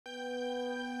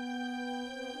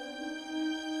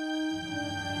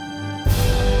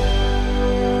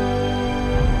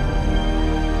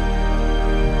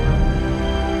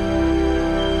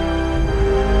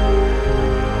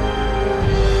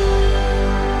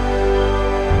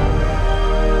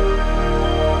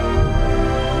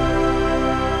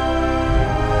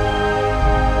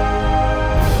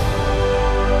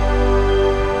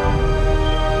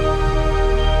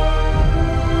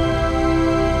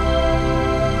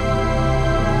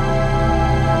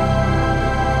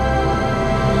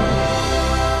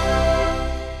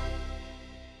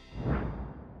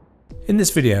this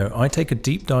video, I take a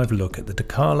deep dive look at the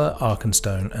Dekala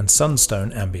Arkenstone and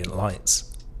Sunstone Ambient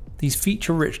lights. These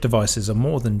feature-rich devices are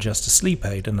more than just a sleep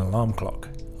aid and alarm clock.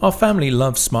 Our family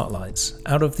loves smart lights.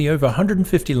 Out of the over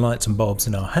 150 lights and bulbs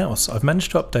in our house, I've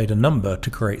managed to update a number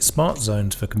to create smart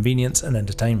zones for convenience and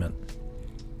entertainment.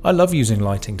 I love using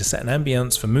lighting to set an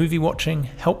ambience for movie watching,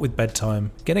 help with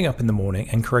bedtime, getting up in the morning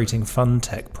and creating fun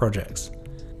tech projects.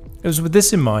 It was with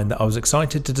this in mind that I was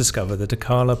excited to discover the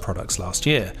Dekala products last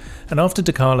year, and after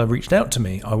Dekala reached out to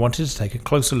me, I wanted to take a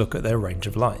closer look at their range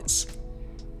of lights.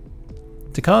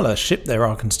 Dekala shipped their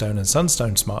Arkenstone and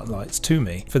Sunstone smart lights to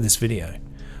me for this video.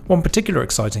 One particular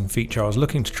exciting feature I was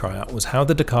looking to try out was how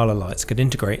the Dekala lights could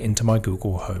integrate into my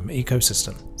Google Home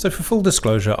ecosystem. So for full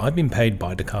disclosure, I've been paid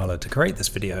by Dekala to create this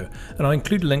video, and I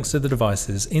include links to the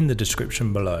devices in the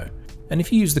description below. And if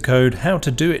you use the code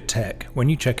HOWTODOITTECH when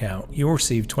you check out, you'll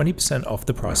receive 20% off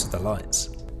the price of the lights.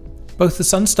 Both the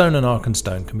Sunstone and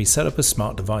Arkenstone can be set up as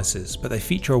smart devices, but they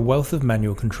feature a wealth of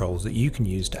manual controls that you can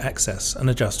use to access and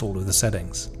adjust all of the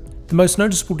settings. The most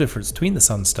noticeable difference between the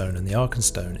Sunstone and the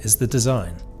Arkenstone is the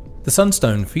design. The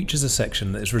Sunstone features a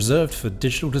section that is reserved for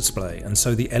digital display, and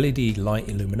so the LED light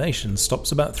illumination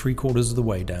stops about 3/4 of the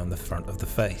way down the front of the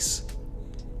face.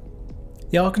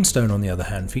 The Arkenstone, on the other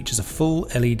hand, features a full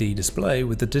LED display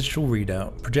with the digital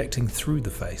readout projecting through the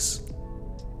face.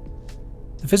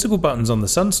 The physical buttons on the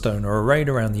Sunstone are arrayed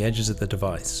around the edges of the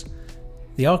device.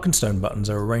 The Arkenstone buttons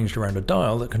are arranged around a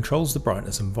dial that controls the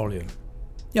brightness and volume.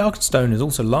 The Arkenstone is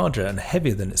also larger and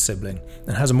heavier than its sibling,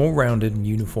 and has a more rounded and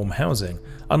uniform housing,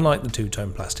 unlike the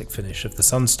two-tone plastic finish of the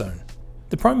Sunstone.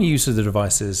 The primary use of the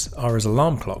devices are as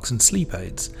alarm clocks and sleep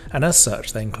aids, and as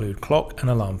such they include clock and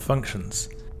alarm functions.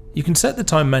 You can set the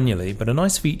time manually, but a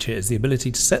nice feature is the ability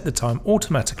to set the time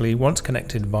automatically once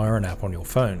connected via an app on your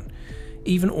phone,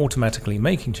 even automatically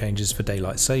making changes for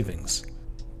daylight savings.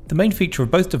 The main feature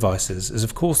of both devices is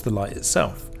of course the light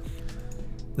itself.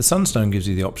 The Sunstone gives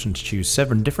you the option to choose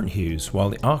 7 different hues, while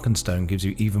the Arkenstone gives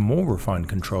you even more refined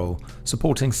control,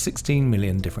 supporting 16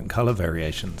 million different colour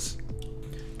variations.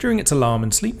 During its alarm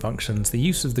and sleep functions, the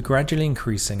use of the gradually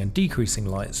increasing and decreasing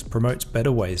lights promotes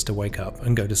better ways to wake up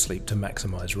and go to sleep to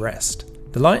maximise rest.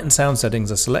 The light and sound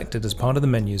settings are selected as part of the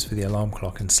menus for the alarm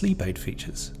clock and sleep aid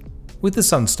features. With the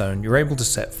Sunstone, you're able to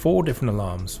set 4 different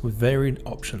alarms with varied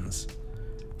options.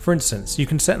 For instance, you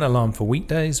can set an alarm for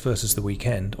weekdays versus the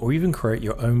weekend, or even create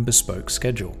your own bespoke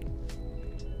schedule.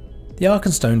 The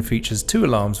Arkenstone features 2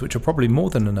 alarms, which are probably more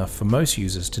than enough for most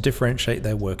users to differentiate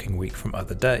their working week from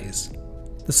other days.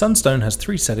 The Sunstone has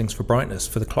 3 settings for brightness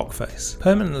for the clock face: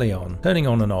 permanently on, turning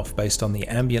on and off based on the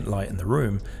ambient light in the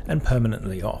room, and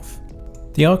permanently off.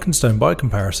 The Arkenstone by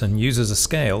comparison uses a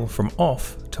scale from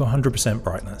off to 100%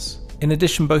 brightness. In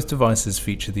addition, both devices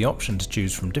feature the option to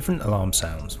choose from different alarm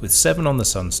sounds, with 7 on the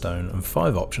Sunstone and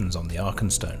 5 options on the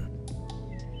Arkenstone.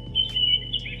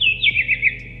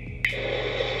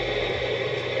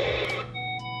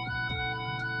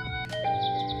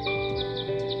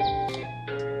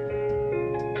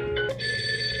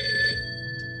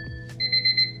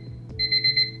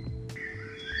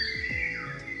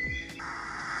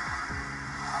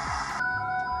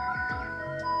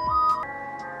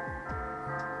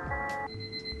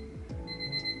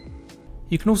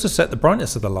 You can also set the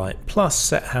brightness of the light, plus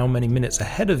set how many minutes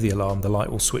ahead of the alarm the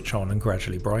light will switch on and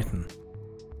gradually brighten.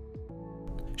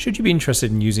 Should you be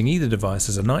interested in using either device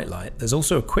as a nightlight, there's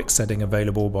also a quick setting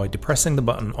available by depressing the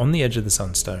button on the edge of the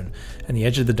Sunstone and the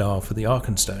edge of the dial for the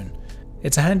Arkenstone.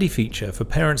 It's a handy feature for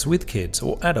parents with kids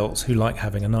or adults who like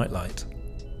having a nightlight.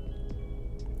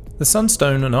 The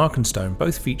Sunstone and Arkenstone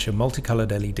both feature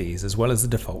multicoloured LEDs as well as the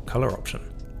default colour option.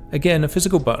 Again, a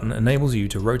physical button enables you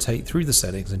to rotate through the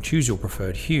settings and choose your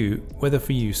preferred hue, whether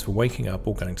for use for waking up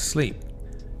or going to sleep.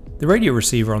 The radio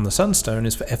receiver on the Sunstone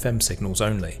is for FM signals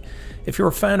only. If you're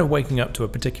a fan of waking up to a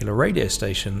particular radio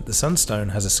station, the Sunstone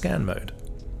has a scan mode.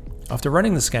 After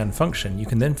running the scan function, you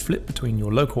can then flip between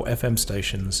your local FM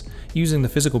stations using the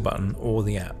physical button or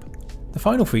the app. The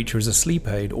final feature is a sleep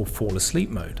aid or fall asleep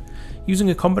mode.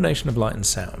 Using a combination of light and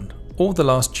sound, or the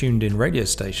last tuned in radio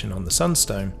station on the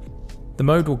Sunstone, the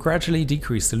mode will gradually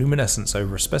decrease the luminescence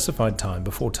over a specified time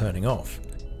before turning off.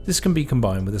 This can be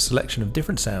combined with a selection of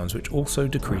different sounds which also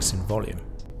decrease in volume.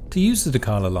 To use the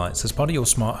Dekala lights as part of your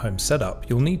smart home setup,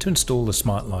 you'll need to install the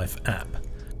Smart Life app.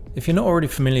 If you're not already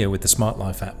familiar with the Smart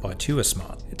Life app by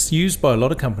TuaSmart, it's used by a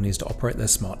lot of companies to operate their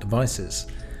smart devices.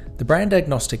 The brand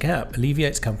agnostic app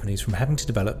alleviates companies from having to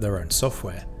develop their own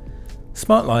software.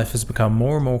 Smart Life has become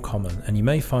more and more common, and you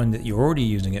may find that you're already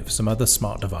using it for some other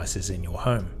smart devices in your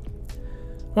home.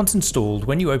 Once installed,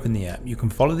 when you open the app, you can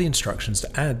follow the instructions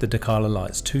to add the Dekala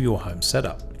lights to your home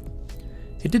setup.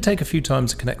 It did take a few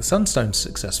times to connect the Sunstone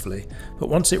successfully, but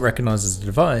once it recognises the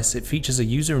device, it features a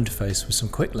user interface with some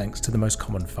quick links to the most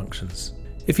common functions.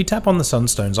 If you tap on the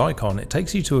Sunstone's icon, it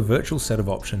takes you to a virtual set of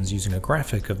options using a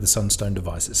graphic of the Sunstone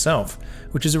device itself,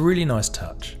 which is a really nice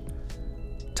touch.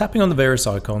 Tapping on the various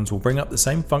icons will bring up the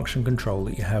same function control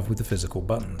that you have with the physical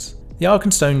buttons. The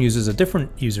Arkenstone uses a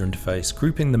different user interface,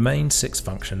 grouping the main 6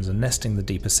 functions and nesting the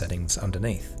deeper settings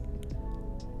underneath.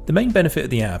 The main benefit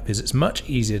of the app is it's much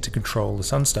easier to control the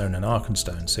Sunstone and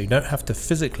Arkenstone, so you don't have to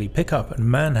physically pick up and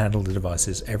manhandle the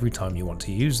devices every time you want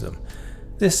to use them.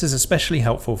 This is especially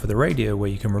helpful for the radio, where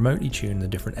you can remotely tune the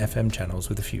different FM channels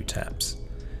with a few taps.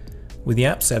 With the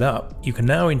app set up, you can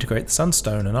now integrate the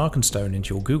Sunstone and Arkenstone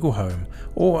into your Google Home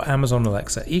or Amazon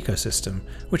Alexa ecosystem,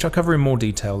 which I'll cover in more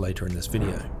detail later in this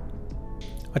video.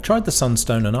 I tried the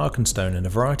Sunstone and Arkenstone in a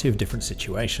variety of different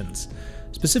situations.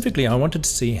 Specifically, I wanted to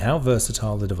see how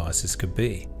versatile the devices could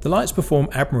be. The lights perform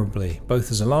admirably,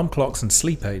 both as alarm clocks and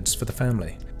sleep aids for the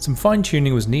family. Some fine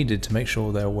tuning was needed to make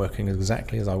sure they were working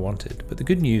exactly as I wanted, but the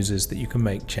good news is that you can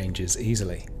make changes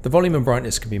easily. The volume and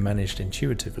brightness can be managed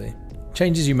intuitively.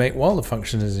 Changes you make while the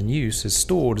function is in use is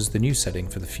stored as the new setting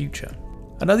for the future.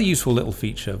 Another useful little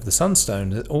feature of the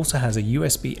Sunstone is it also has a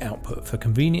USB output for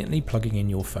conveniently plugging in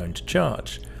your phone to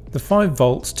charge. The 5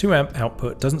 volts 2 amp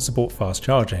output doesn't support fast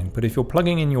charging, but if you're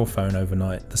plugging in your phone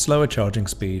overnight, the slower charging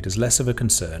speed is less of a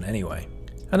concern anyway.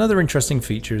 Another interesting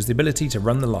feature is the ability to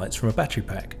run the lights from a battery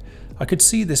pack. I could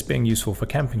see this being useful for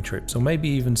camping trips, or maybe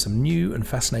even some new and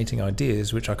fascinating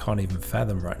ideas which I can't even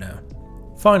fathom right now.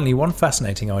 Finally, one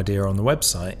fascinating idea on the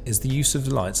website is the use of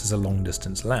the lights as a long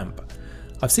distance lamp.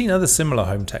 I've seen other similar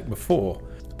home tech before.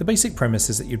 The basic premise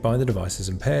is that you'd buy the devices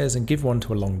in pairs and give one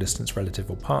to a long distance relative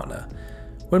or partner.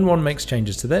 When one makes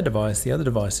changes to their device, the other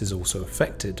device is also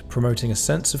affected, promoting a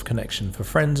sense of connection for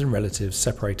friends and relatives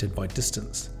separated by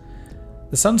distance.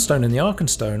 The Sunstone and the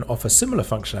Arkenstone offer similar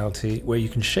functionality where you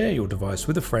can share your device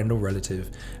with a friend or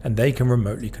relative and they can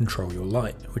remotely control your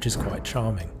light, which is quite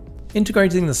charming.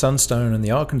 Integrating the Sunstone and the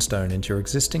Arkenstone into your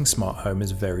existing smart home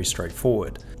is very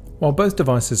straightforward. While both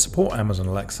devices support Amazon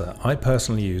Alexa, I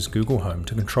personally use Google Home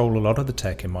to control a lot of the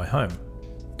tech in my home.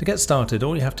 To get started,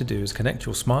 all you have to do is connect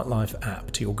your Smart Life app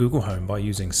to your Google Home by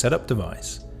using Setup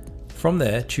Device. From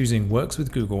there, choosing Works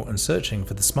with Google and searching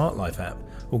for the Smart Life app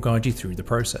will guide you through the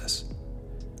process.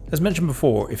 As mentioned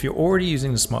before, if you're already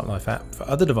using the Smart Life app for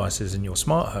other devices in your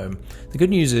smart home, the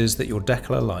good news is that your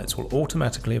Dekala lights will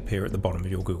automatically appear at the bottom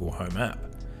of your Google Home app.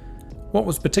 What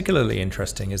was particularly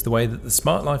interesting is the way that the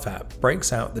Smart Life app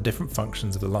breaks out the different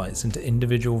functions of the lights into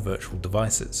individual virtual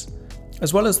devices.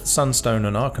 As well as the Sunstone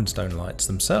and Arkenstone lights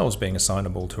themselves being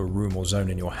assignable to a room or zone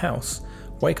in your house,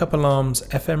 wake up alarms,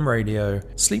 FM radio,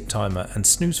 sleep timer and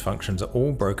snooze functions are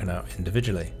all broken out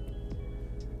individually.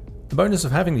 The bonus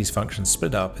of having these functions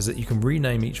split up is that you can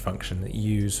rename each function that you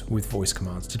use with voice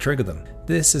commands to trigger them.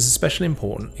 This is especially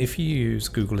important if you use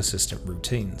Google Assistant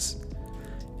routines.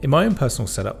 In my own personal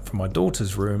setup for my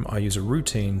daughter's room, I use a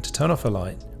routine to turn off a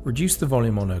light, reduce the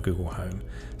volume on her Google Home,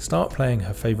 start playing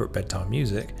her favourite bedtime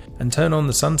music, and turn on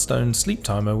the Sunstone sleep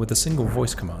timer with a single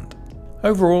voice command.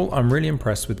 Overall, I'm really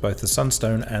impressed with both the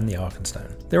Sunstone and the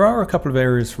Arkenstone. There are a couple of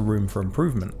areas for room for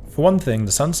improvement. For one thing,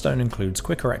 the Sunstone includes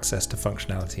quicker access to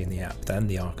functionality in the app than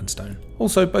the Arkenstone.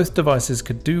 Also, both devices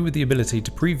could do with the ability to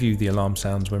preview the alarm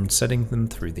sounds when setting them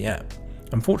through the app.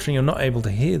 Unfortunately, you're not able to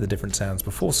hear the different sounds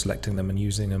before selecting them and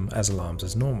using them as alarms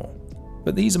as normal.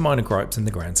 But these are minor gripes in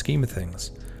the grand scheme of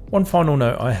things. One final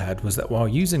note I had was that while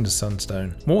using the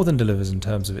Sunstone more than delivers in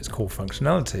terms of its core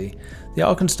functionality, the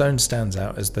Arkenstone stands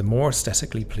out as the more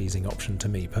aesthetically pleasing option to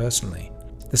me personally.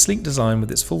 The sleek design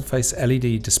with its full-face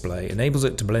LED display enables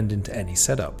it to blend into any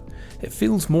setup. It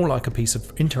feels more like a piece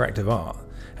of interactive art,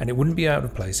 and it wouldn't be out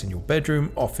of place in your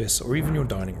bedroom, office, or even your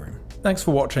dining room. Thanks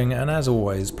for watching, and as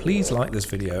always, please like this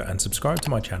video and subscribe to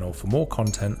my channel for more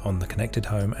content on the connected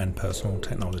home and personal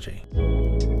technology.